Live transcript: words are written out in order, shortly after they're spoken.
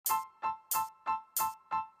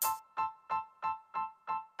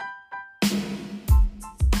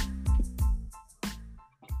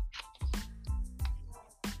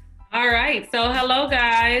right. So hello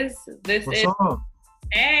guys. What's up?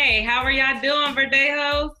 Hey, how are y'all doing,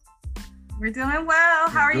 Verdejos? We're doing well.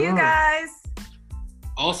 How are you guys?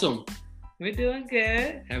 Awesome. We're doing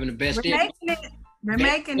good. Having the best We're day making it. We're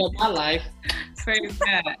making of my life. Praise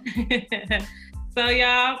God. So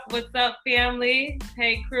y'all, what's up, family?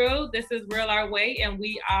 Hey crew, this is Real Our Way, and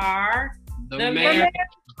we are The Marriage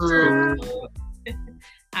Crew.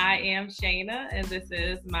 I am Shayna, and this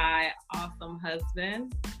is my awesome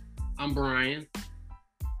husband. I'm Brian.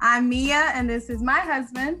 I'm Mia, and this is my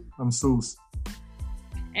husband. I'm Seuss.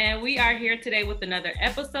 And we are here today with another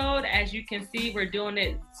episode. As you can see, we're doing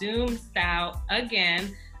it Zoom style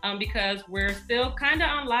again because we're still kind of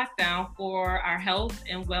on lockdown for our health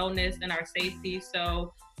and wellness and our safety.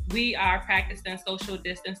 So we are practicing social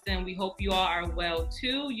distancing. We hope you all are well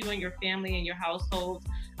too, you and your family and your households,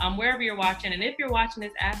 wherever you're watching. And if you're watching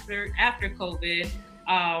this after COVID,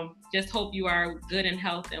 just hope you are good in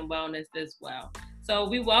health and wellness as well. So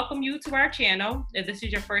we welcome you to our channel. If this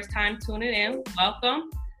is your first time tuning in, welcome.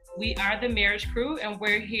 We are the Marriage Crew, and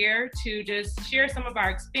we're here to just share some of our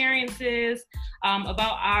experiences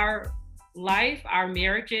about our life, our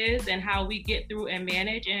marriages, and how we get through and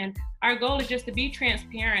manage. And our goal is just to be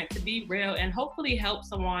transparent, to be real, and hopefully help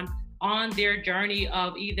someone on their journey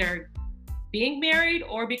of either being married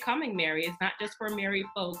or becoming married. It's not just for married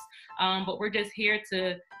folks, but we're just here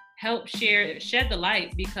to help shed the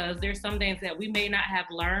light, because there's some things that we may not have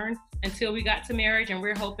learned until we got to marriage, and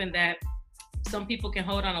we're hoping that some people can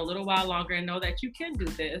hold on a little while longer and know that you can do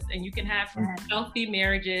this and you can have healthy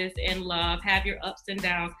marriages and love, have your ups and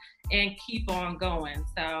downs, and keep on going.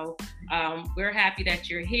 So we're happy that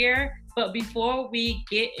you're here. But before we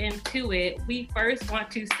get into it, we first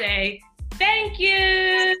want to say thank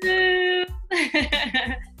you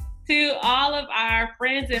to all of our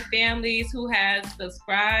friends and families who has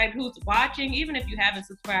subscribed, who's watching, even if you haven't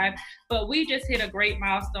subscribed. But we just hit a great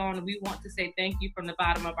milestone. We want to say thank you from the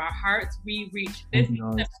bottom of our hearts. We reached 50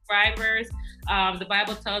 subscribers. The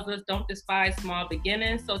Bible tells us don't despise small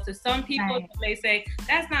beginnings. So to some people, they say,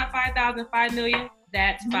 that's not 5,000, 5 million.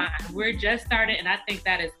 That's fine. We're just started, and I think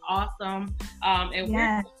that is awesome. And we're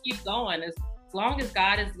going to keep going. As long as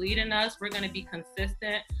God is leading us, we're going to be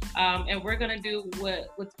consistent, and we're going to do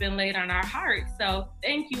what's been laid on our hearts. So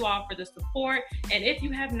thank you all for the support. And if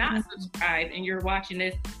you have not subscribed and you're watching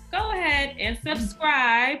this, go ahead and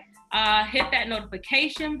subscribe. Hit that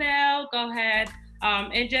notification bell. Go ahead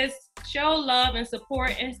and just show love and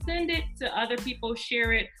support, and send it to other people.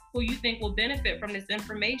 Share it who you think will benefit from this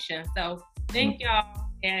information. So thank y'all,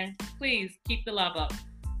 and please keep the love up.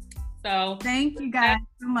 So thank you guys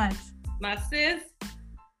so much. My sis.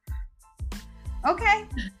 Okay.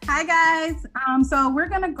 Hi guys. So we're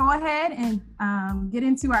gonna go ahead and get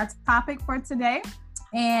into our topic for today.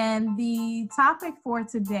 And the topic for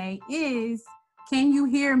today is, can you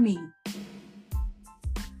hear me?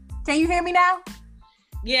 Can you hear me now?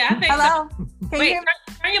 Yeah, I think Hello? so. Can Wait, you hear me?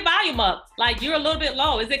 turn your volume up. Like, you're a little bit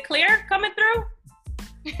low. Is it clear coming through?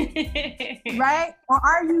 Right? Or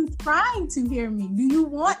are you trying to hear me? Do you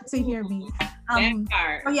want to hear me?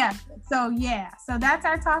 So that's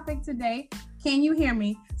our topic today. Can you hear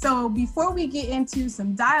me? So before we get into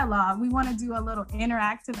some dialogue, we want to do a little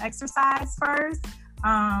interactive exercise first,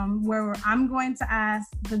 where I'm going to ask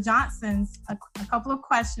the Johnsons a couple of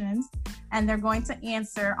questions, and they're going to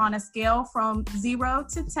answer on a scale from 0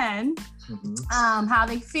 to 10, how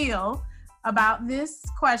they feel about this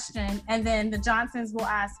question. And then the Johnsons will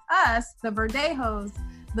ask us, the Verdejos,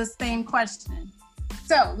 the same question.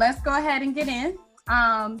 So let's go ahead and get in.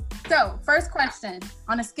 So first question,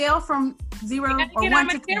 on a scale from 0 or 1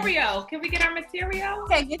 to 10. Can we get our material?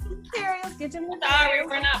 Okay, get your materials, Sorry,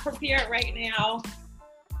 we're not prepared right now.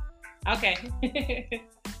 Okay. Okay,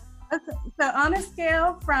 so on a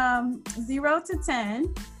scale from 0 to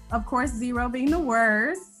 10, of course, 0 being the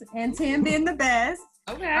worst and 10 being the best.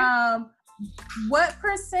 Okay. What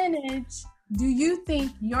percentage do you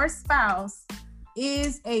think your spouse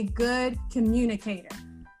is a good communicator?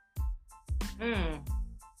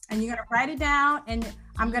 And you're gonna write it down, and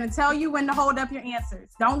I'm gonna tell you when to hold up your answers.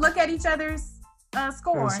 Don't look at each other's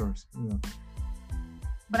score.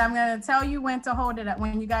 But I'm gonna tell you when to hold it up,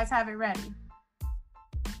 when you guys have it ready.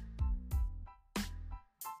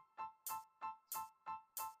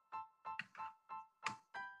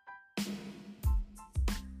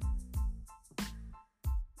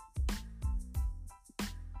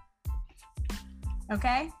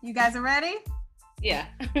 Okay, you guys are ready? Yeah.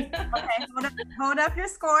 Okay, hold up your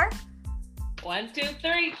score. 1, 2,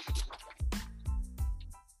 3.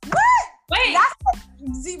 What? Wait. That's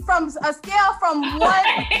from a scale from 1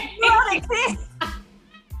 to 10.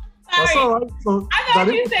 That's all right. So I thought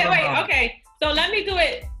that you is said, wait, fine. okay. So let me do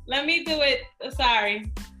it.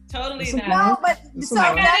 Sorry. Totally It's not. okay. No, but It's so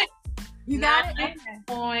all right. that, you got it.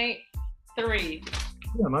 Okay. 9.3.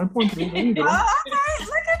 Yeah, 9.3. There you go. Oh, okay,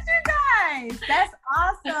 look at you guys. That's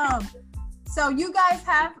awesome. So you guys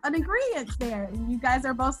have an agreement there. You guys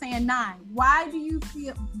are both saying 9. Why do you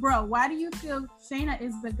feel Shayna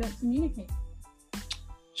is a good communicator?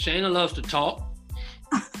 Shayna loves to talk.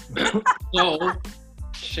 So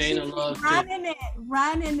Shayna loves to.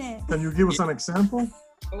 running it. Can you give us an example?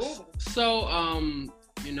 Ooh. So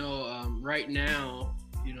right now,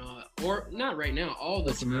 or not right now, all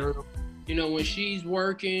the time. Scenario. When she's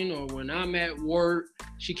working or when I'm at work,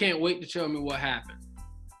 she can't wait to tell me what happened.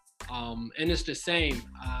 And it's the same.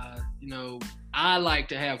 I like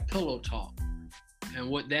to have pillow talk. And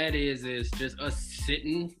what that is just us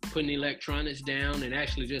sitting, putting electronics down, and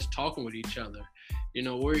actually just talking with each other.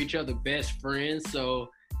 We're each other best friends. So,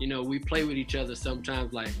 we play with each other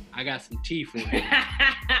sometimes like, I got some tea for you.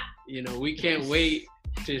 We can't wait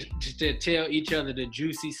to tell each other the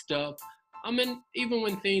juicy stuff. Even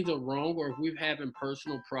when things are wrong or if we're having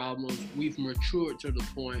personal problems, we've matured to the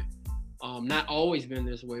point, not always been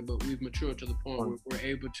this way, but we've matured to the point where we're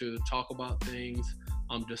able to talk about things,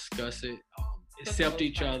 discuss it, accept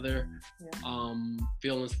each other,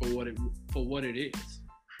 feelings for what it is.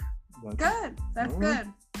 Good. That's good.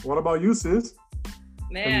 What about you, sis?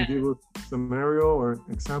 Man. Can you give a scenario or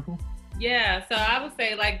example? Yeah, so I would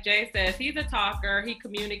say, like Jay says, he's a talker. He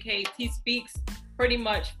communicates. He speaks pretty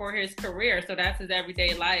much for his career. So that's his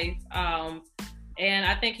everyday life. And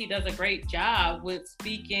I think he does a great job with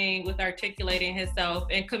speaking, with articulating himself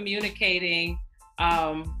and communicating,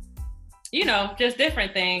 just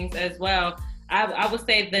different things as well. I would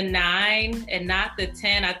say the 9 and not the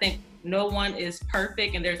 10. I think no one is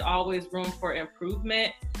perfect and there's always room for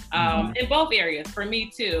improvement in both areas. For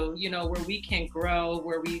me too, where we can grow,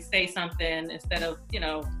 where we say something instead of,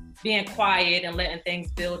 being quiet and letting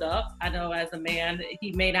things build up. I know as a man,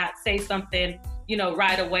 he may not say something,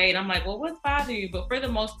 right away. And I'm like, well, what's bothering you? But for the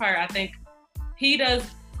most part, I think he does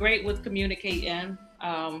great with communicating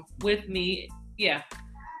with me. Yeah.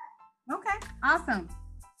 Okay, awesome.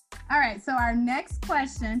 All right, so our next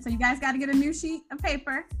question. So you guys got to get a new sheet of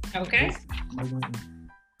paper. Okay.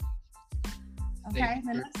 Okay,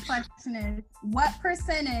 the next question is, what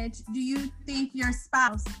percentage do you think your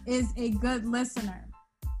spouse is a good listener?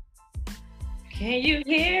 Can you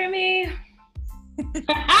hear me?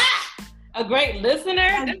 A great listener?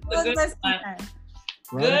 A good listener.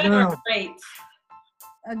 Good or great?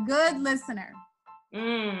 A good listener.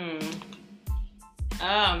 Oh,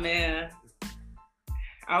 man.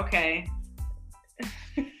 Okay.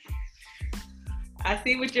 I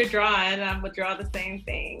see what you're drawing. I'm going to draw the same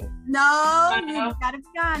thing. No, you got to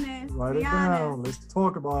be honest. Write it down. Let's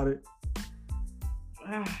talk about it.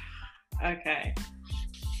 Okay.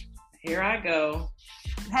 Here I go.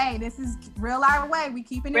 Hey, this is real our way. We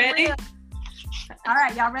keeping it Ready? real. All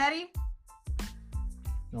right, y'all ready?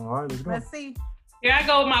 All right, let's go. Let's see. Here I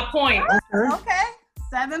go with my point. Okay.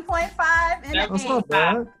 7.5 and an That's 8. not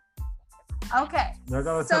bad. Okay. Y'all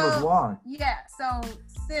gotta tell us why. Yeah. So,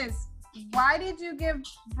 sis, why did you give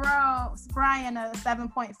Brian a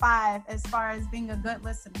 7.5 as far as being a good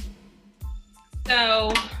listener?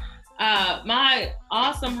 So, my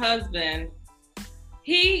awesome husband,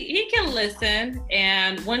 he can listen,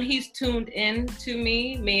 and when he's tuned in to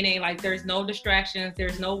me, meaning like there's no distractions,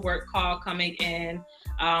 there's no work call coming in,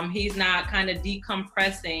 he's not kind of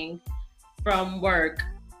decompressing from work,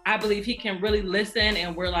 I believe he can really listen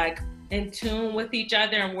and we're like in tune with each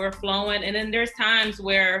other and we're flowing. And then there's times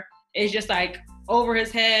where it's just like over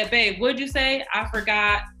his head, babe, what'd you say? I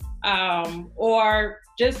forgot. Or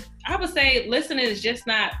just, I would say listening is just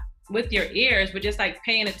not with your ears, but just like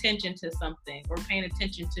paying attention to something or paying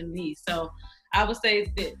attention to me. So I would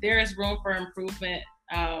say that there is room for improvement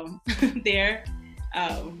there.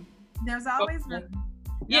 There's always room.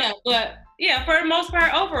 Yeah, but yeah, for the most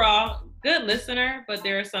part, overall, good listener. But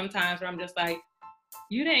there are some times where I'm just like,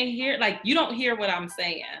 you didn't hear, like, you don't hear what I'm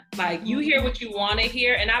saying. Like, you hear what you want to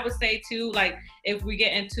hear. And I would say too, like, if we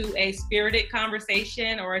get into a spirited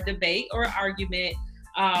conversation or a debate or argument,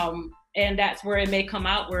 and that's where it may come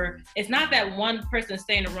out where it's not that one person is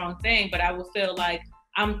saying the wrong thing, but I will feel like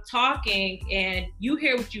I'm talking and you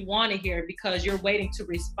hear what you want to hear because you're waiting to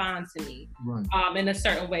respond to me in a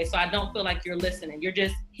certain way. So I don't feel like you're listening. You're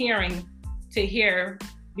just hearing to hear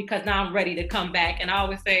because now I'm ready to come back. And I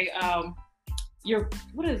always say, you're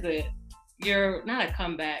not a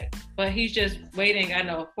comeback, but he's just waiting, I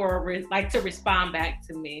know, for to respond back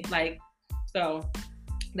to me. Like, so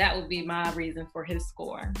that would be my reason for his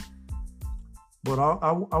score. But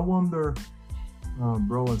I wonder,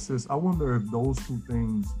 bro and sis, I wonder if those two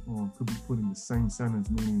things could be put in the same sentence,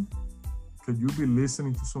 meaning could you be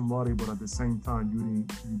listening to somebody, but at the same time you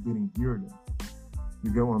didn't hear them?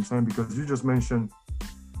 You get what I'm saying? Because you just mentioned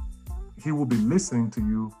he will be listening to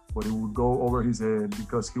you, but it will go over his head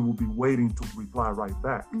because he will be waiting to reply right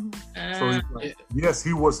back. So it's like, yes,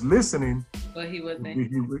 he was listening, but he wasn't.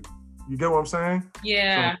 You get what I'm saying?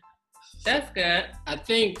 Yeah, so, that's good. I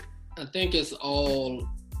think it's all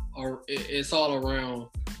around.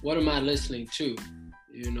 What am I listening to?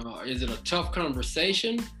 You know, is it a tough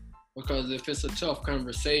conversation? Because if it's a tough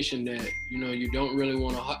conversation that you don't really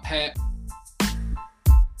want to have.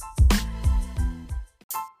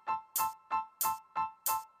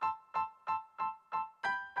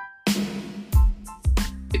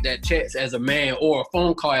 That text as a man or a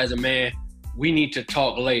phone call as a man, we need to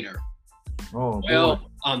talk later. Oh, well,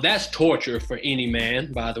 that's torture for any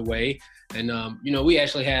man, by the way. And we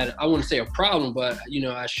actually had, I wouldn't say a problem, but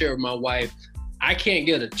I shared with my wife, I can't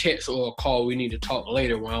get a text or a call. We need to talk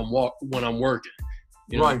later when I'm working.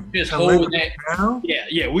 Right. Just hold that. Now?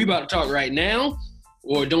 Yeah. We about to talk right now,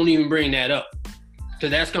 or don't even bring that up, because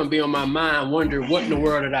that's gonna be on my mind. Wonder what in the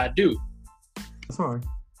world did I do? That's all right.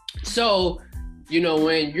 So,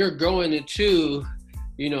 when you're going into,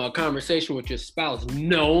 a conversation with your spouse,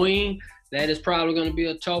 knowing that is probably going to be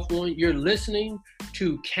a tough one, you're listening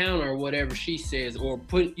to counter whatever she says, or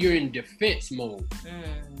you're in defense mode.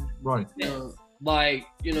 Right. Like,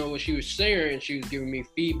 what she was sharing, she was giving me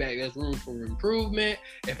feedback. There's room for improvement.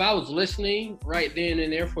 If I was listening right then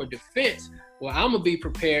and there for defense, well, I'm going to be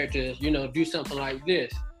prepared to, do something like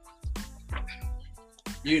this.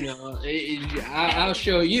 I'll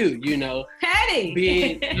show you, Petty.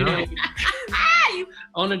 Being,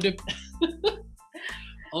 on the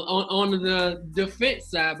on the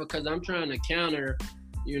defense side, because I'm trying to counter,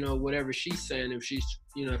 whatever she's saying. If she's,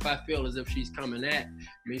 if I feel as if she's coming at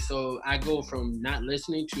me, so I go from not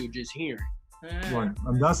listening to just hearing. Right,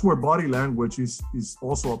 and that's where body language is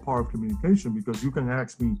also a part of communication, because you can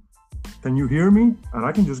ask me, "Can you hear me?" and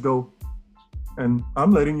I can just go, and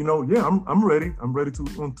I'm letting you know, yeah, I'm ready. I'm ready to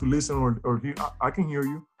listen or hear. I can hear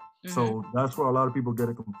you. Mm-hmm. So that's where a lot of people get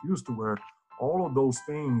it confused, to where all of those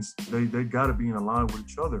things, they got to be in line with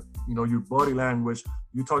each other. Your body language,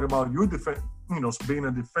 you talk about your defense, being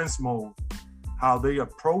in defense mode, how they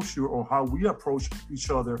approach you or how we approach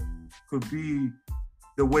each other could be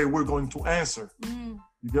the way we're going to answer.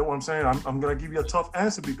 You get what I'm saying? I'm going to give you a tough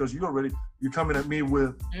answer because you're coming at me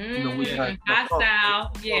with, with that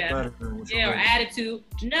hostile, or attitude.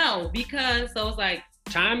 No, because so it's like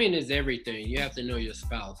timing is everything. You have to know your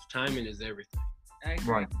spouse. Timing is everything.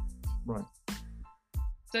 Right.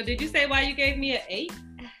 So did you say why you gave me an 8?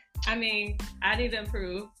 I mean, I need to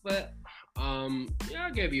improve, but I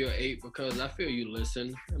gave you an 8 because I feel you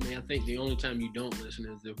listen. I mean, I think the only time you don't listen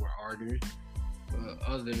is if we're arguing. But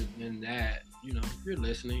other than that, you're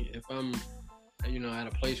listening. If I'm, at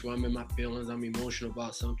a place where I'm in my feelings, I'm emotional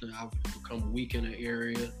about something, I've become weak in an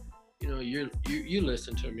area, you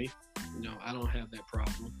listen to me. I don't have that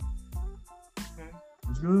problem.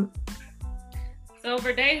 That's good. So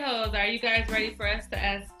Verdejos, are you guys ready for us to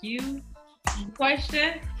ask you a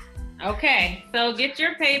question? Okay, so get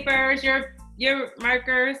your papers, your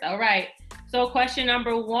markers. All right. So question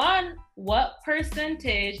number 1, what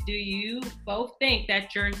percentage do you both think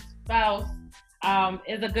that your spouse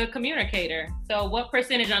is a good communicator? So what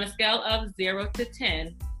percentage on a scale of 0 to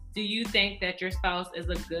 10 do you think that your spouse is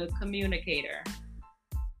a good communicator?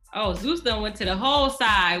 Oh, Zeus done went to the whole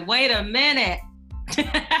side. Wait a minute.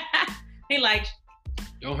 He like,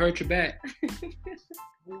 don't hurt your back.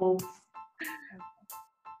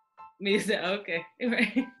 Me said, okay.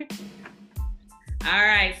 All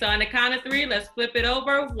right. So on the count of 3, let's flip it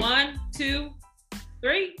over. 1, 2,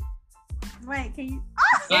 3. Wait, can you?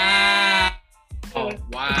 Yeah. Oh,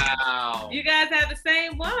 wow. You guys have the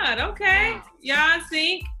same one. Okay. Wow. Y'all in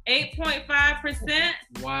sync. 8.5%.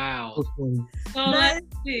 Wow. So let's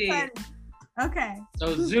see. Okay.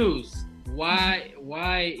 So Zeus, why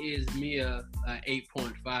is Mia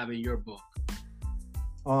 8.5 in your book?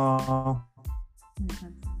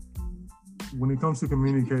 When it comes to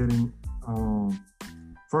communicating,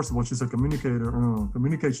 first of all, she's a communicator,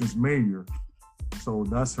 communications major. So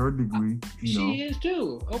that's her degree. She is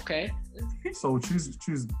too. Okay. So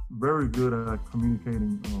she's very good at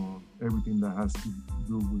communicating everything that has to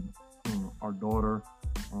do with our daughter,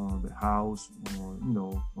 the house,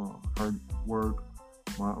 her work,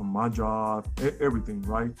 my job, everything,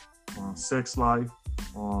 right? Sex life,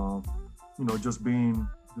 just being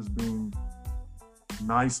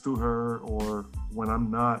nice to her, or when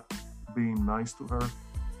I'm not being nice to her.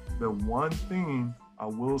 The one thing I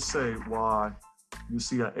will say why you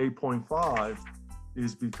see an 8.5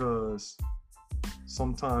 is because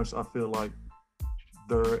sometimes I feel like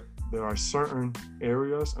there are certain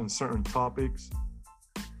areas and certain topics,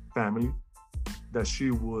 family, that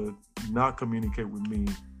she would not communicate with me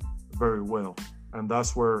very well. And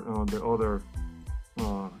that's where the other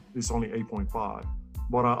is only 8.5.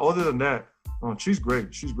 But other than that, she's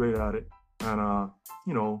great. She's great at it. And,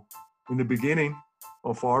 you know, in the beginning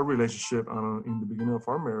of our relationship, in the beginning of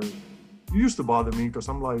our marriage, it used to bother me because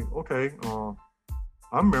I'm like, okay,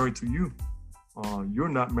 I'm married to you. You're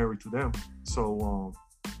not married to them. So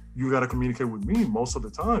you got to communicate with me most of the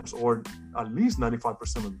times, or at least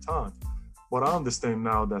 95% of the time. But I understand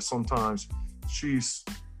now that sometimes she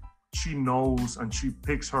knows and she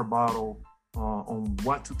picks her battle on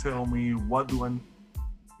what to tell me,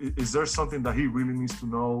 is there something that he really needs to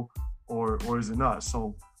know, or is it not?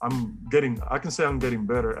 So I can say I'm getting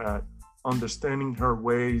better at understanding her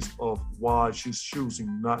ways of why she's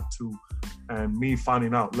choosing not to, and me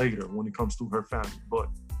finding out later when it comes to her family. But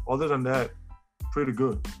other than that, pretty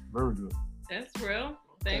good, very good. That's real.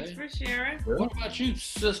 Thanks for sharing. What about you,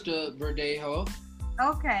 Sister Verdejo?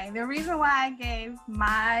 Okay, the reason why I gave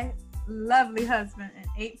my lovely husband an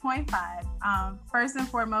 8.5, first and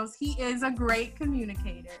foremost, he is a great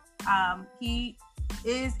communicator. He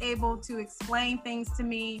is able to explain things to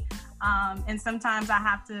me, and sometimes I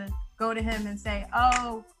have to go to him and say,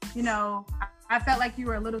 oh, you know, I felt like you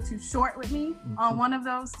were a little too short with me on one of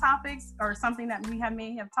those topics or something that we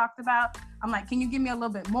may have talked about. I'm like, can you give me a little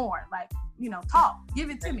bit more? Like, you know, talk, give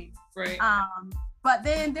it to me. Right. But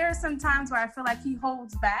then there are some times where I feel like he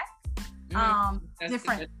holds back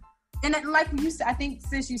different. Good. And it, like you said, I think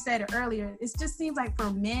since you said it earlier, it just seems like for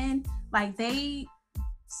men, like they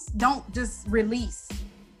don't just release,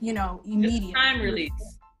 you know, immediately. Time release.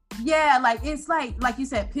 Yeah, like it's like you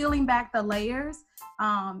said, peeling back the layers.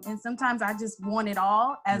 And sometimes I just want it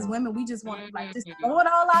all. As women, we just want to like just throw it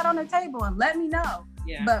all out on the table and let me know.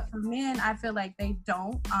 Yeah. But for men, I feel like they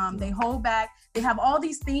don't. They hold back. They have all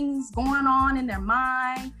these things going on in their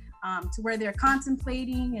mind to where they're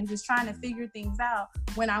contemplating and just trying to figure things out.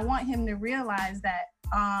 When I want him to realize that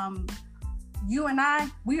you and I,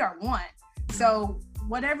 we are one. So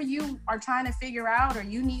whatever you are trying to figure out or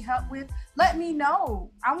you need help with, let me know.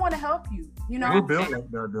 I want to help you. You know, we're built like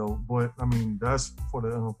that though. But I mean, that's for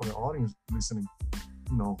the audience listening.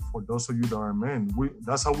 You know, for those of you that are men,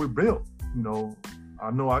 that's how we're built. You know,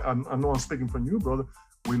 I know I'm speaking from you, brother.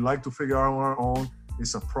 We like to figure out on our own.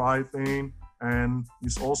 It's a pride thing, and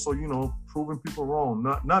it's also, you know, proving people wrong.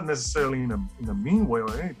 Not necessarily in a mean way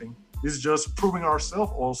or anything. It's just proving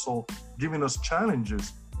ourselves, also giving us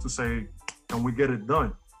challenges to say, and we get it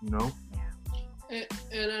done, you know?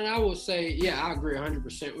 And I would say, yeah, I agree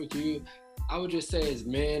 100% with you. I would just say as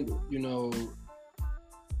men, you know,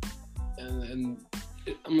 and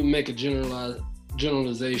I'm gonna make a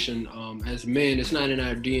generalization. As men, it's not in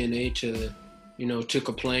our DNA to, you know, to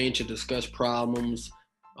complain, to discuss problems.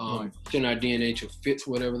 It's in our DNA to fix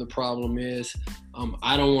whatever the problem is.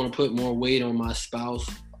 I don't want to put more weight on my spouse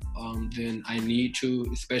than I need to,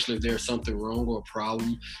 especially if there's something wrong or a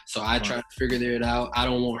problem. So I try to figure it out. I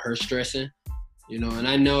don't want her stressing, you know, and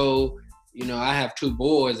I know, you know, I have 2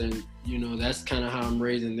 boys and, you know, that's kind of how I'm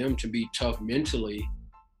raising them to be tough mentally,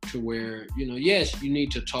 to where, you know, yes, you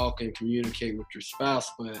need to talk and communicate with your spouse,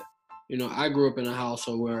 but, you know, I grew up in a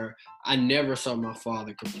household where I never saw my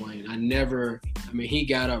father complain. He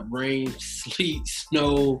got up, rain, sleet,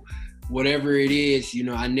 snow, whatever it is, you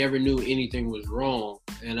know, I never knew anything was wrong.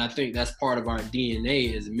 And I think that's part of our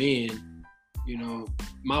DNA as men. You know,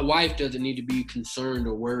 my wife doesn't need to be concerned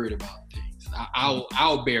or worried about things.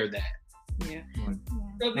 I'll bear that. Yeah.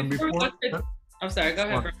 So I'm sorry, go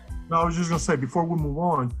ahead, bro. No, I was just gonna say, before we move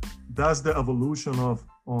on, that's the evolution of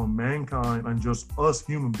mankind and just us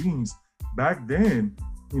human beings. Back then,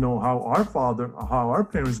 you know, how our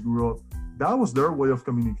parents grew up, that was their way of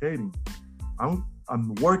communicating. I'm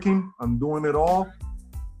working, I'm doing it all.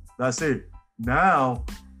 That's it. Now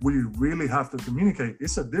we really have to communicate.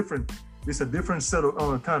 It's a different set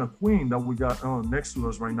of kind of queen that we got next to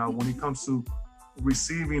us right now when it comes to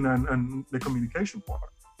receiving and the communication part.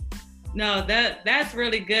 No, that's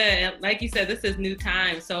really good. And like you said, this is new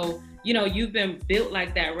time. So, you know, you've been built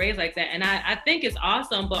like that, raised like that. And I think it's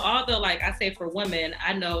awesome. But although, like I say, for women,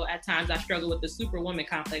 I know at times I struggle with the superwoman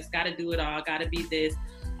complex. Got to do it all. Got to be this.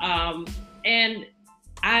 And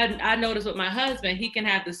I notice with my husband, he can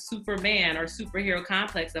have the Superman or superhero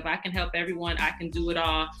complex. If I can help everyone, I can do it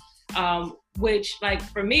all. Which, like,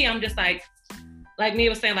 for me, I'm just like Nia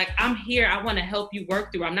was saying, like, I'm here. I want to help you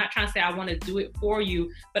work through. I'm not trying to say I want to do it for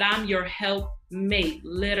you, but I'm your help mate,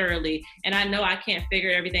 literally. And I know I can't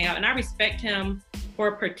figure everything out. And I respect him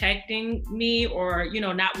for protecting me or, you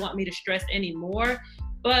know, not want me to stress anymore.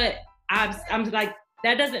 But I'm like,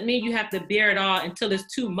 that doesn't mean you have to bear it all until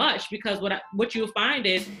it's too much, because what you'll find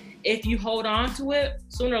is if you hold on to it,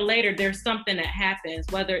 sooner or later, there's something that happens,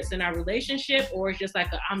 whether it's in our relationship or it's just like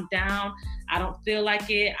I'm down, I don't feel like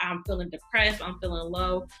it, I'm feeling depressed, I'm feeling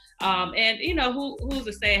low. And, you know, who's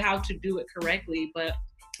to say how to do it correctly? But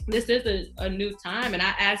this is a new time. And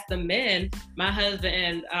I asked the men, my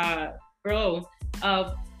husband and bro,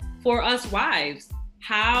 for us wives,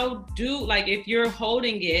 if you're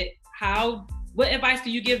holding it, what advice do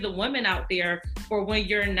you give the women out there for when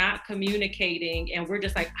you're not communicating and we're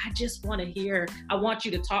just like, I just want to hear, I want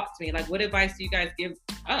you to talk to me? Like, what advice do you guys give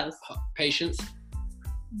us? Patience.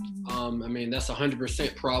 I mean, that's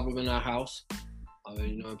 100% problem in our house.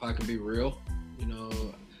 You know, if I can be real, you know,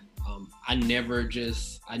 I've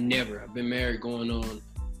been married going on,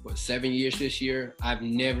 7 years this year. I've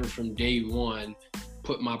never from day one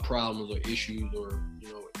put my problems or issues or, you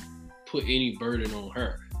know, put any burden on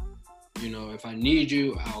her. You know, if I need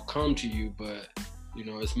you, I'll come to you, but, you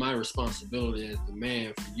know, it's my responsibility as the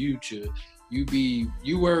man for you to,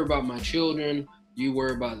 you worry about my children, you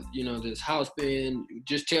worry about, you know, this house being,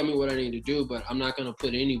 just tell me what I need to do, but I'm not going to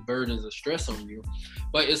put any burdens or stress on you.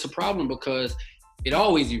 But it's a problem because it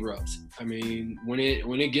always erupts. I mean, when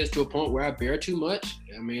it gets to a point where I bear too much,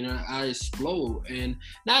 I mean, I explode, and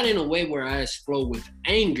not in a way where I explode with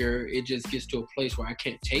anger. It just gets to a place where I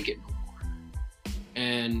can't take it no more.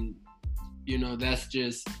 And, you know, that's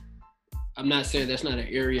just, I'm not saying that's not an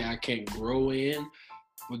area I can't grow in,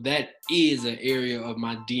 but that is an area of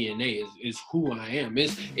my DNA, is who I am.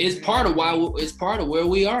 It's part of where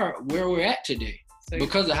we're at today,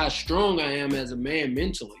 because of how strong I am as a man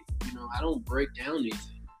mentally. You know, I don't break down easy.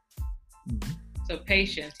 So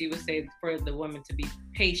patience, you would say for the woman to be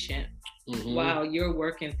patient while you're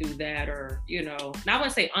working through that, or, you know, not want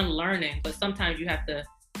to say unlearning, but sometimes you have to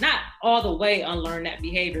not all the way unlearn that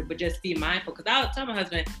behavior, but just be mindful. Because I'll tell my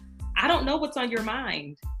husband, I don't know what's on your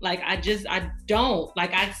mind. Like, I don't.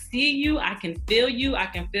 Like, I see you, I can feel you, I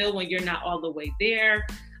can feel when you're not all the way there.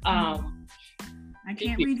 I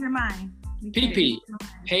can't read your mind. PP,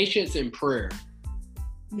 patience and prayer.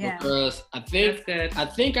 Yeah. Because I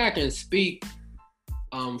think I can speak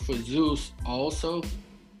for Zeus also,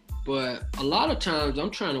 but a lot of times I'm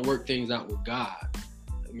trying to work things out with God.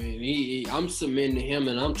 I mean, I'm submitting to him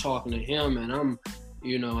and I'm talking to him and I'm,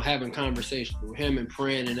 you know, having conversations with him and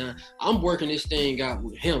praying, and I'm working this thing out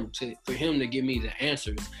with him for him to give me the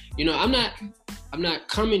answers. You know, I'm not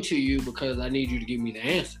coming to you because I need you to give me the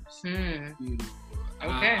answers. You know,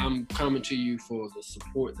 okay. I'm coming to you for the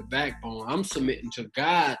support, the backbone. I'm submitting to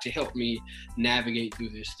God to help me navigate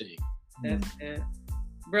through this thing. That's good.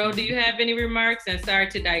 Bro, do you have any remarks? And sorry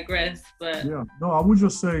to digress, but yeah, no, I would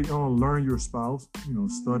just say, learn your spouse. You know,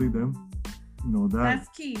 study them. You know, that's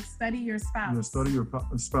key. Study your spouse. Yeah, study your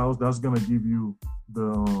spouse. That's gonna give you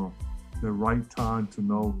the right time to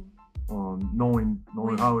know, knowing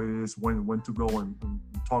how it is, when to go and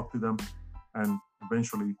talk to them, and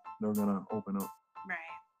eventually they're gonna open up. Right.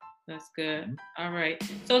 That's good. All right.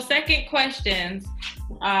 So second questions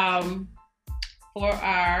for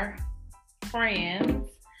our friends.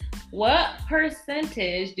 What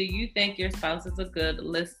percentage do you think your spouse is a good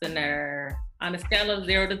listener on a scale of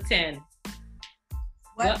 0 to 10?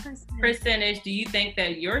 What percentage do you think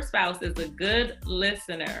that your spouse is a good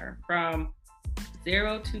listener from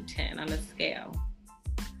 0 to 10 on a scale?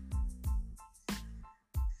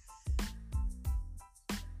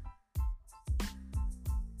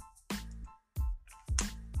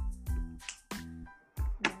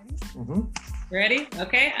 Ready?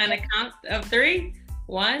 Okay, on a count of 3.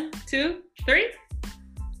 1, 2, 3.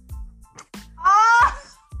 Oh!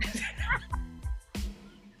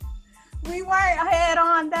 We weren't head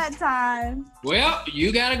on that time. Well,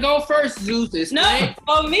 you gotta go first, Zeus. Explain.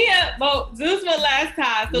 No, Zeus went last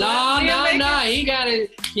time. So no. He gotta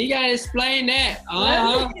explain that.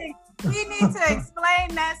 We need to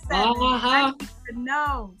explain that sentence. I need to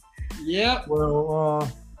know. Yep.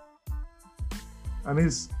 Well, and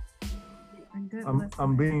it's.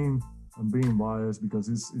 I'm being biased because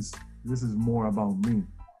this is more about me.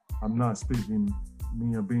 I'm not speaking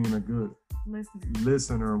me of being a good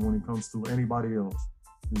listener when it comes to anybody else.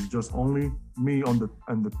 It's just only me and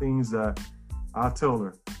the things that I tell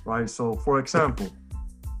her, right? So, for example,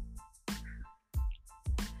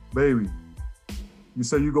 baby, you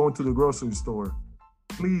say you go into the grocery store.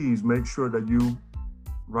 Please make sure that you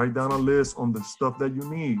write down a list on the stuff that you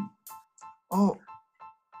need. Oh,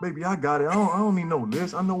 baby, I got it. I don't need no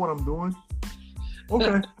list. I know what I'm doing.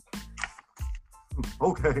 Okay.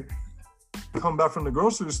 Okay. Come back from the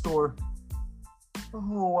grocery store.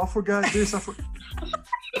 Oh, I forgot this. I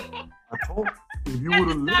told if you would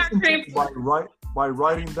have listened to me by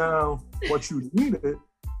writing down what you needed.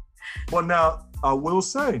 But now I will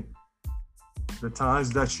say, the times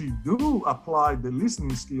that she do apply the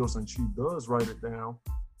listening skills and she does write it down,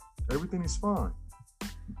 everything is fine,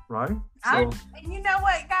 right? And you know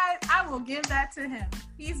what, guys? I will give that to him.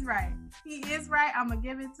 He's right. He is right. I'm gonna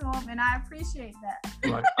give it to him, and I appreciate that.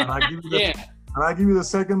 Right. And I give you the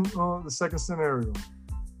second scenario.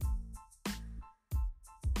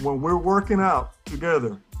 When we're working out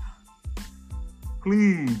together,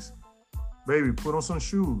 please, baby, put on some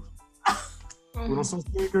shoes. Put on some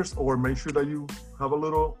sneakers, or make sure that you have a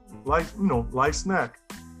little light snack.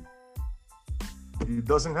 It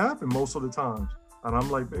doesn't happen most of the time. And I'm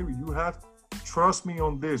like, baby, you have to trust me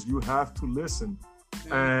on this. You have to listen.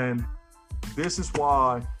 And this is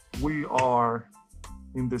why we are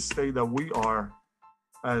in the state that we are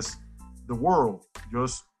as the world,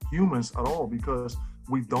 just humans at all, because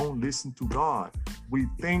we don't listen to God. We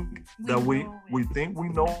think we think we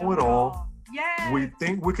know it all. Yes. We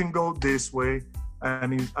think we can go this way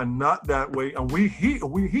and not that way. And we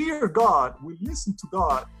hear God, we listen to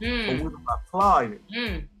God, but we don't apply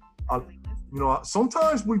it.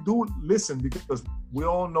 Sometimes we do listen because we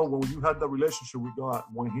all know when you have that relationship with God,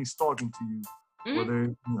 when He's talking to you,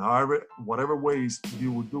 whatever ways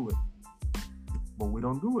you will do it. But we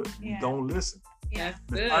don't do it. Yeah. We don't listen. Yeah,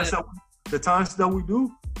 the times that we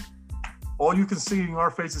do, all you can see in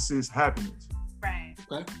our faces is happiness. Right.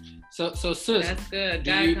 Okay. So sis, that's good.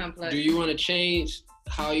 Do you want to change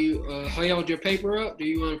how you held your paper up? Do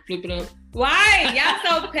you want to flip it up? Why? Y'all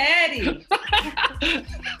so petty.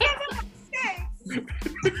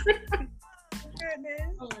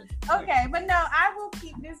 Goodness. Okay, but no, I will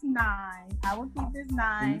keep this 9.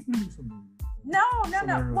 No.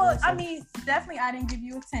 Well, I mean, definitely I didn't give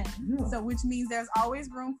you a 10. Yeah. So which means there's always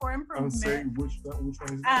room for improvement. I'm saying which one is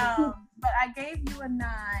but I gave you a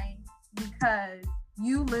 9 because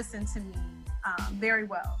you listened to me very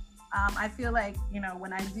well. I feel like,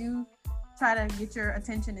 when I do try to get your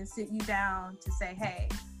attention and sit you down to say, hey,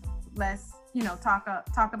 let's,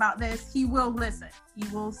 talk about this, he will listen. He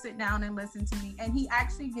will sit down and listen to me. And he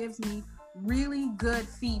actually gives me really good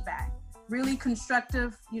feedback, really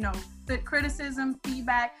constructive, criticism,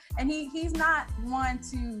 feedback. And he's not one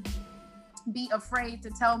to be afraid to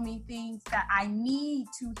tell me things that I need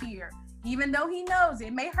to hear. Even though he knows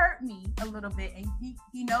it may hurt me a little bit, and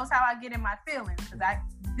he knows how I get in my feelings, because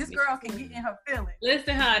this girl can get in her feelings.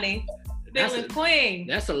 Listen, honey, feelings queen.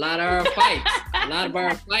 That's a lot of our fights. A lot of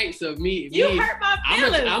our fights of me. Hurt my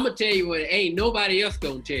feelings. I'm gonna tell you what ain't nobody else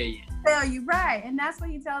gonna tell you. Tell you right, and that's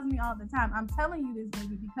what he tells me all the time. I'm telling you this,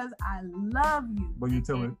 baby, because I love you. But you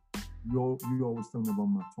tell me. You always tell me about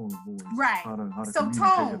my tone of voice. Right. How to so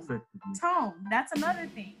communicate effectively. Tone. That's another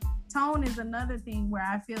thing. Tone is another thing where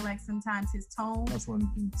I feel like sometimes his tone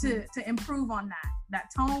to improve on that. That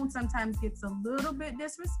tone sometimes gets a little bit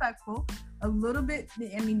disrespectful, a little bit.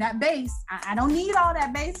 I mean, that bass. I don't need all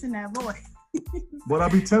that bass in that voice. But I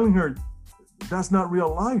be telling her, that's not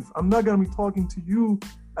real life. I'm not gonna be talking to you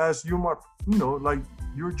as you're my, like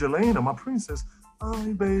you're Jelena, my princess.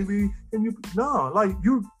 Hi, baby. Can you? No, like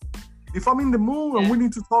you. If I'm in the mood and we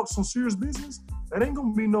need to talk some serious business, that ain't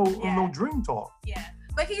gonna be no dream talk. Yeah,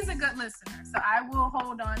 but he's a good listener, so I will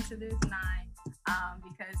hold on to this 9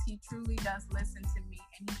 because he truly does listen to me,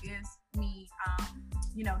 and he gives me,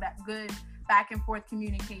 that good back and forth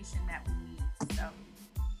communication that we need.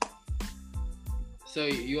 So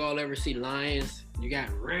you all ever see lions? You got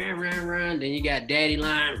run, then you got daddy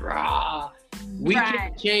lion, rah. We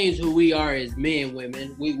can't change who we are as men,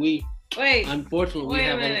 women. We unfortunately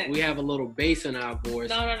we have a little bass in our voice.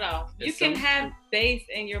 No. You can have bass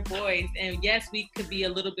in your voice, and yes, we could be a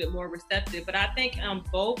little bit more receptive. But I think on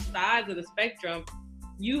both sides of the spectrum,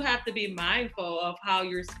 you have to be mindful of how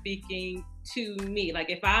you're speaking to me. Like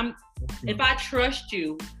if I trust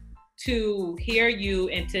you to hear you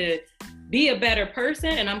and to be a better person,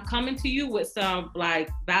 and I'm coming to you with some like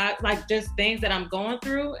just things that I'm going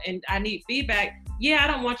through, and I need feedback. Yeah, I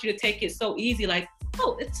don't want you to take it so easy. Like,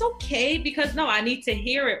 oh, it's okay, because no, I need to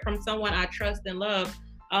hear it from someone I trust and love.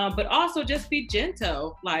 But also just be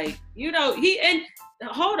gentle. Like,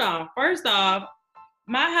 hold on. First off,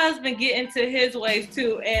 my husband get into his ways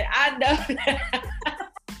too. And I know that.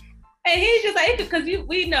 And he's just like, because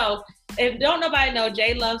we know, if don't nobody know,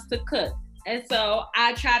 Jay loves to cook. And so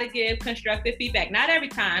I try to give constructive feedback. Not every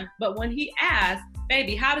time, but when he asks,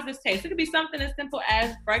 baby, how does this taste? It could be something as simple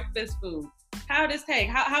as breakfast food. How does this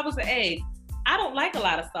taste? How was the egg? I don't like a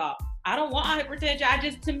lot of salt. I don't want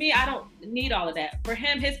hypertension. To me, I don't need all of that. For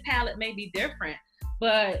him, his palate may be different,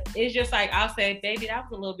 but it's just like, I'll say, baby, that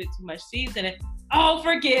was a little bit too much seasoning. Oh,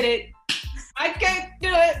 forget it. I can't do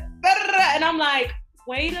it. And I'm like,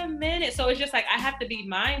 wait a minute. So it's just like, I have to be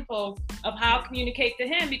mindful of how I communicate to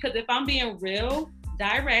him, because if I'm being real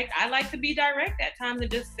direct, I like to be direct at times and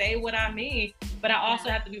just say what I mean, but I also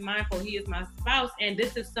have to be mindful he is my spouse and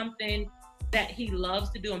this is something that he loves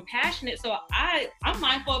to do and passionate. So I'm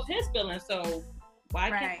mindful of his feelings. So why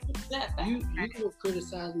can't I do that back? You don't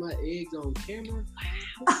criticize my eggs on camera?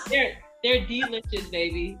 They're delicious,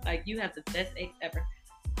 baby. Like, you have the best eggs ever.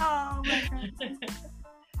 Oh my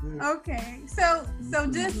God. Okay, so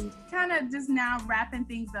just kind of just now wrapping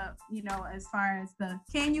things up, you know, as far as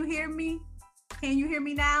can you hear me? Can you hear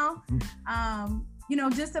me now? You know,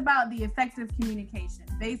 just about the effective communication.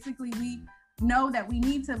 Basically, we know that we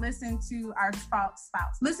need to listen to our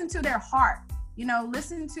spouse, listen to their heart, you know,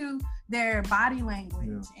 listen to their body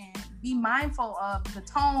language and be mindful of the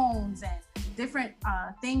tones and different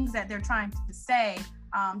things that they're trying to say,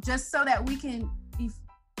 just so that we can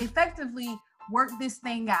effectively work this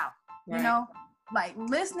thing out, you know, like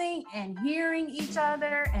listening and hearing each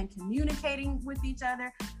other and communicating with each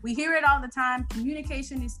other. We hear it all the time.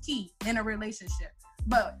 Communication is key in a relationship,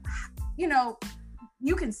 but you know,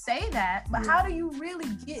 you can say that, but how do you really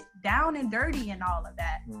get down and dirty and all of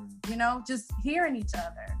that? You know, just hearing each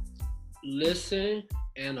other. Listen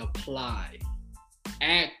and apply.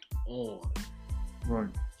 Act on. Right.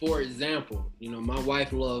 For example, you know, my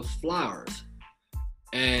wife loves flowers.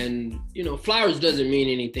 And, you know, flowers doesn't mean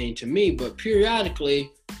anything to me, but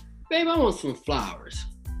periodically, babe, I want some flowers.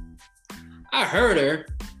 I heard her,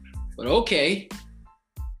 but okay.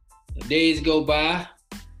 The days go by.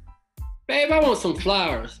 Babe, I want some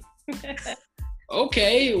flowers.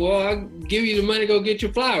 Okay, well, I'll give you the money to go get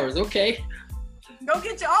your flowers. Okay. Go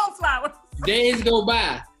get your own flowers. Days go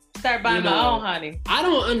by. Start buying my own, honey. I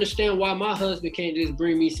don't understand why my husband can't just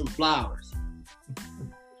bring me some flowers.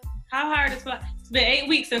 How hard is flowers? It's been 8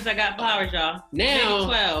 weeks since I got flowers, y'all. Now, maybe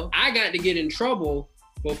 12. I got to get in trouble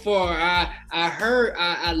before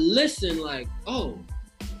I listened like, oh,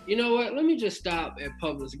 you know what? Let me just stop at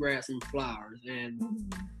Publix, grab some flowers.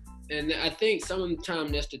 And I think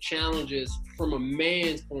sometimes that's the challenges from a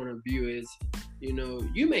man's point of view is, you know,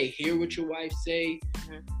 you may hear what your wife say,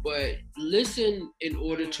 but listen in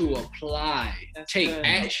order to apply, take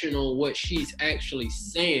action on what she's actually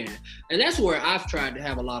saying. And that's where I've tried to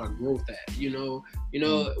have a lot of growth at, you know,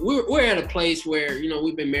 we're at a place where, you know,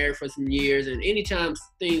 we've been married for some years, and anytime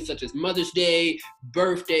things such as Mother's Day,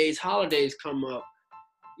 birthdays, holidays come up,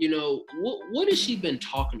 you know, what has she been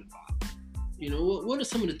talking about? You know, what are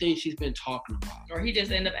some of the things she's been talking about? Or he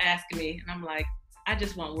just end up asking me, and I'm like, I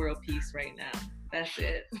just want world peace right now. That's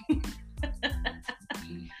it.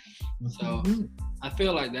 So I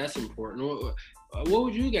feel like that's important. What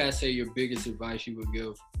would you guys say your biggest advice you would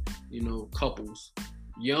give, you know, couples,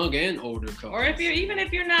 young and older couples? Or if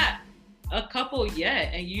you're not a couple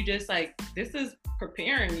yet, and you just like, this is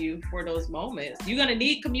preparing you for those moments. You're gonna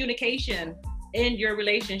need communication in your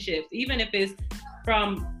relationships, even if it's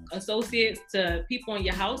from associates to people in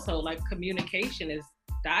your household. Like, communication is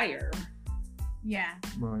dire. Yeah.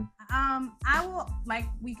 Right. I will, like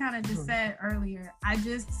we kind of just said earlier, I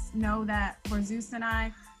just know that for Zeus and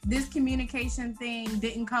I, this communication thing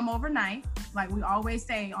didn't come overnight. Like we always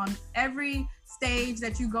say, on every stage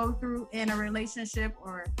that you go through in a relationship,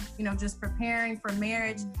 or, you know, just preparing for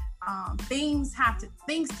marriage, things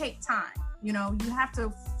take time. You know, you have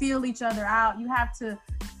to feel each other out. You have to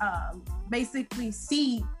basically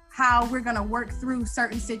see how we're going to work through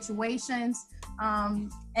certain situations,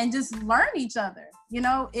 and just learn each other. You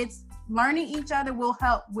know, it's learning each other will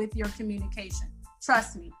help with your communication.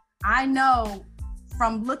 Trust me. I know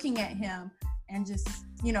from looking at him and just,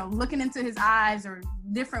 you know, looking into his eyes or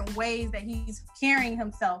different ways that he's carrying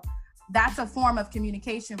himself, that's a form of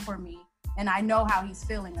communication for me. And I know how he's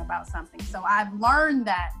feeling about something. So I've learned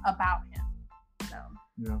that about him. So.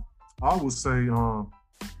 Yeah. I would say,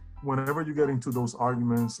 whenever you get into those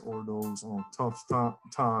arguments or those tough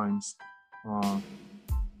times,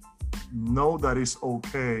 know that it's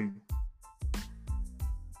okay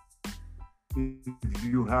if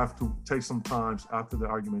you have to take some time after the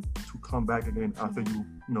argument to come back again after you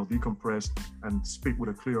decompress and speak with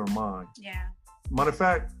a clearer mind. Yeah. Matter of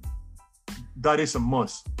fact, that is a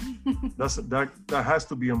must. that has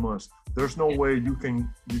to be a must. There's no way you can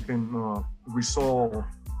resolve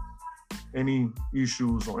any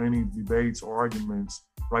issues or any debates or arguments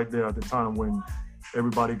right there at the time when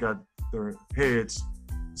everybody got their heads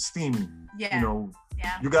steaming. Yeah. You know,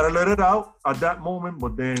 you gotta let it out at that moment,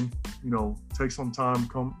 but then take some time,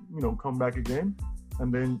 come back again,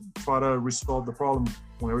 and then try to resolve the problem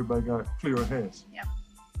when everybody got clear heads. Yep.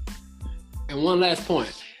 And one last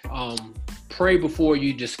point. Pray before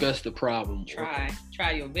you discuss the problem. Try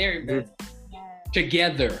your very best.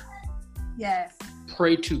 Together. Yes.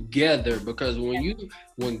 Pray together, because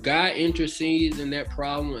when God intercedes in that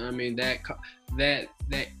problem, I mean that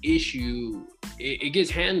issue, it gets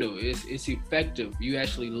handled. It's effective. You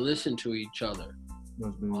actually listen to each other.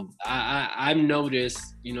 I've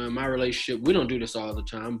noticed, in my relationship, we don't do this all the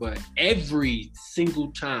time, but every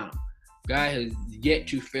single time, God has yet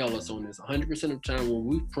to fail us on this. 100% of the time when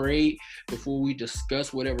we prayed before we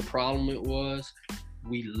discussed whatever problem it was,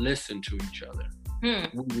 we listened to each other.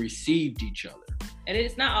 We received each other. And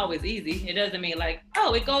it's not always easy. It doesn't mean like,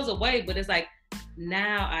 oh, it goes away, but it's like,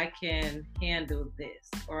 now I can handle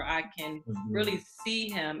this, or I can really see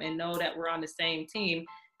him and know that we're on the same team,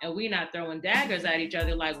 and we're not throwing daggers at each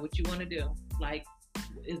other like, what you want to do? Like,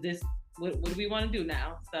 is this, what do we want to do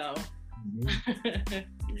now? So.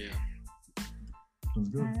 Yeah. That's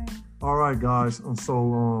good. All right, guys.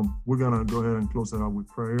 So we're going to go ahead and close it out with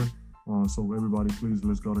prayer. So everybody, please,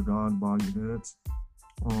 let's go to God, bow your heads.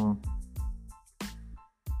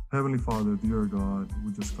 Heavenly Father, dear God,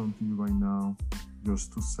 we just come to you right now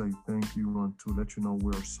just to say thank you and to let you know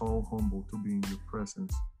we are so humble to be in your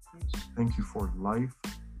presence. Thank you for life.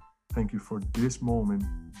 Thank you for this moment,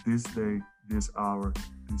 this day, this hour,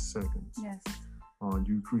 these seconds. Yes.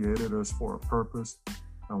 You created us for a purpose,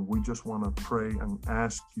 and we just want to pray and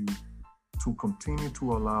ask you to continue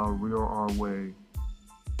to allow Real Our Way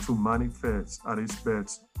to manifest at its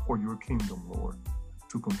best for your kingdom, Lord.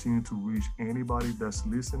 To continue to reach anybody that's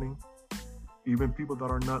listening, even people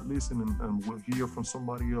that are not listening and will hear from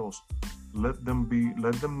somebody else. Let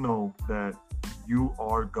them know that you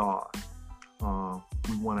are God.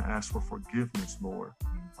 We want to ask for forgiveness, Lord.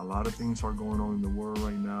 A lot of things are going on in the world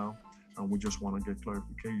right now, and we just want to get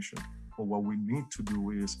clarification. But what we need to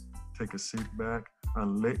do is take a sit back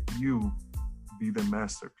and let you be the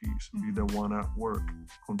masterpiece, be the one at work,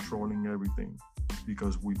 controlling everything.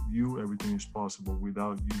 Because with you, everything is possible.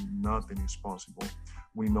 Without you, nothing is possible.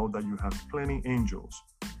 We know that you have plenty angels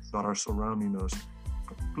that are surrounding us.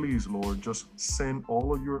 Please, Lord, just send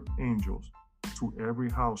all of your angels to every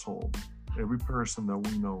household, every person that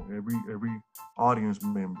we know, every audience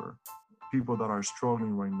member, people that are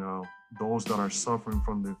struggling right now, those that are suffering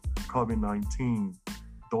from the COVID-19,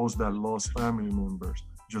 those that lost family members.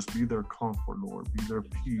 Just be their comfort, Lord. Be their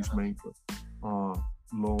peacemaker.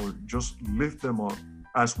 Lord, just lift them up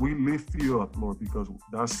as we lift you up, Lord, because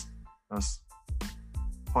that's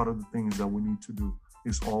part of the things that we need to do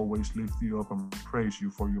is always lift you up and praise you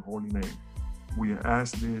for your holy name. We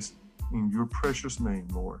ask this in your precious name,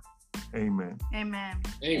 Lord. Amen. Amen.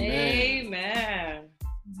 Amen.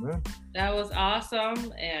 Amen. That was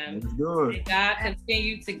awesome, and good. May God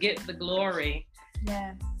continue to get the glory.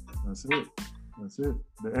 Yes. That's it. That's it.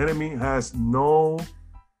 The enemy has no,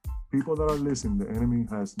 people that are listening, the enemy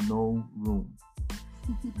has no room.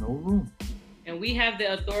 No room. And we have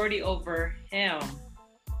the authority over him.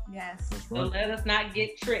 Yes. That's right. So let us not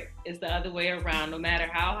get tricked. It's the other way around. No matter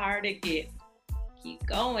how hard it gets, keep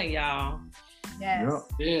going, y'all.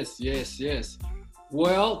 Yes. Yeah. Yes.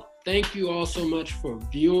 Well, thank you all so much for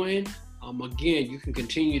viewing. Again, you can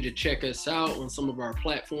continue to check us out on some of our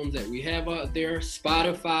platforms that we have out there: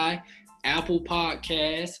 Spotify, Apple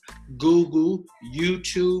Podcasts, Google,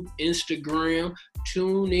 YouTube, Instagram.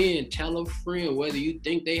 Tune in, tell a friend whether you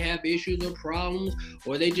think they have issues or problems,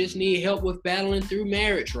 or they just need help with battling through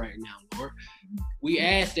marriage right now, Lord. We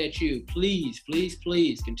ask that you please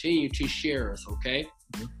continue to share us, okay?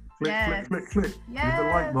 Click. Yes. Hit the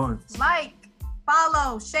like button. Like,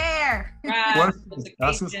 follow, share. Questions.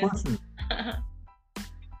 Ask us questions.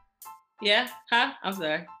 Yeah? Huh? I'm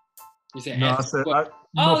sorry. You said, No, I said,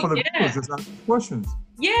 for the viewers, just ask questions.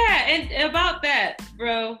 Yeah, and about that,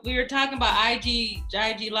 bro, we were talking about IG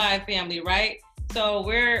Live family, right? So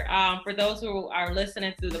we're, for those who are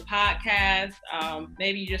listening through the podcast,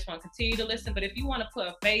 maybe you just want to continue to listen, but if you want to put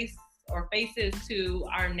a face or faces to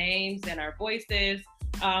our names and our voices,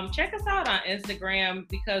 check us out on Instagram,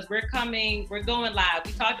 because we're going live.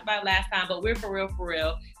 We talked about it last time, but we're for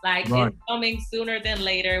real. Like, right. It's coming sooner than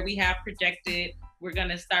later. We have projected, we're going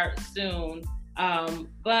to start soon.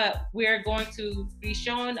 But we're going to be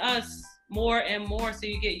showing us more and more, so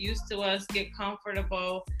you get used to us, get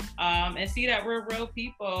comfortable, and see that we're real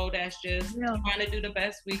people that's just trying to do the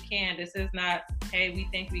best we can. This is not, hey, we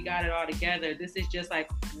think we got it all together. This is just like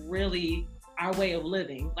really our way of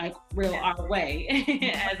living, like real our way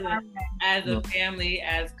as a family,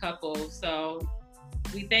 as couples. So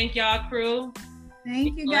we thank y'all, crew.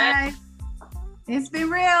 Thank you, guys. It's been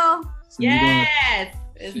real. See you guys. Yes.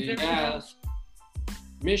 It's See you been real. guys.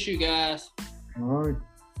 Miss you guys. All right.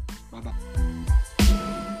 Bye-bye.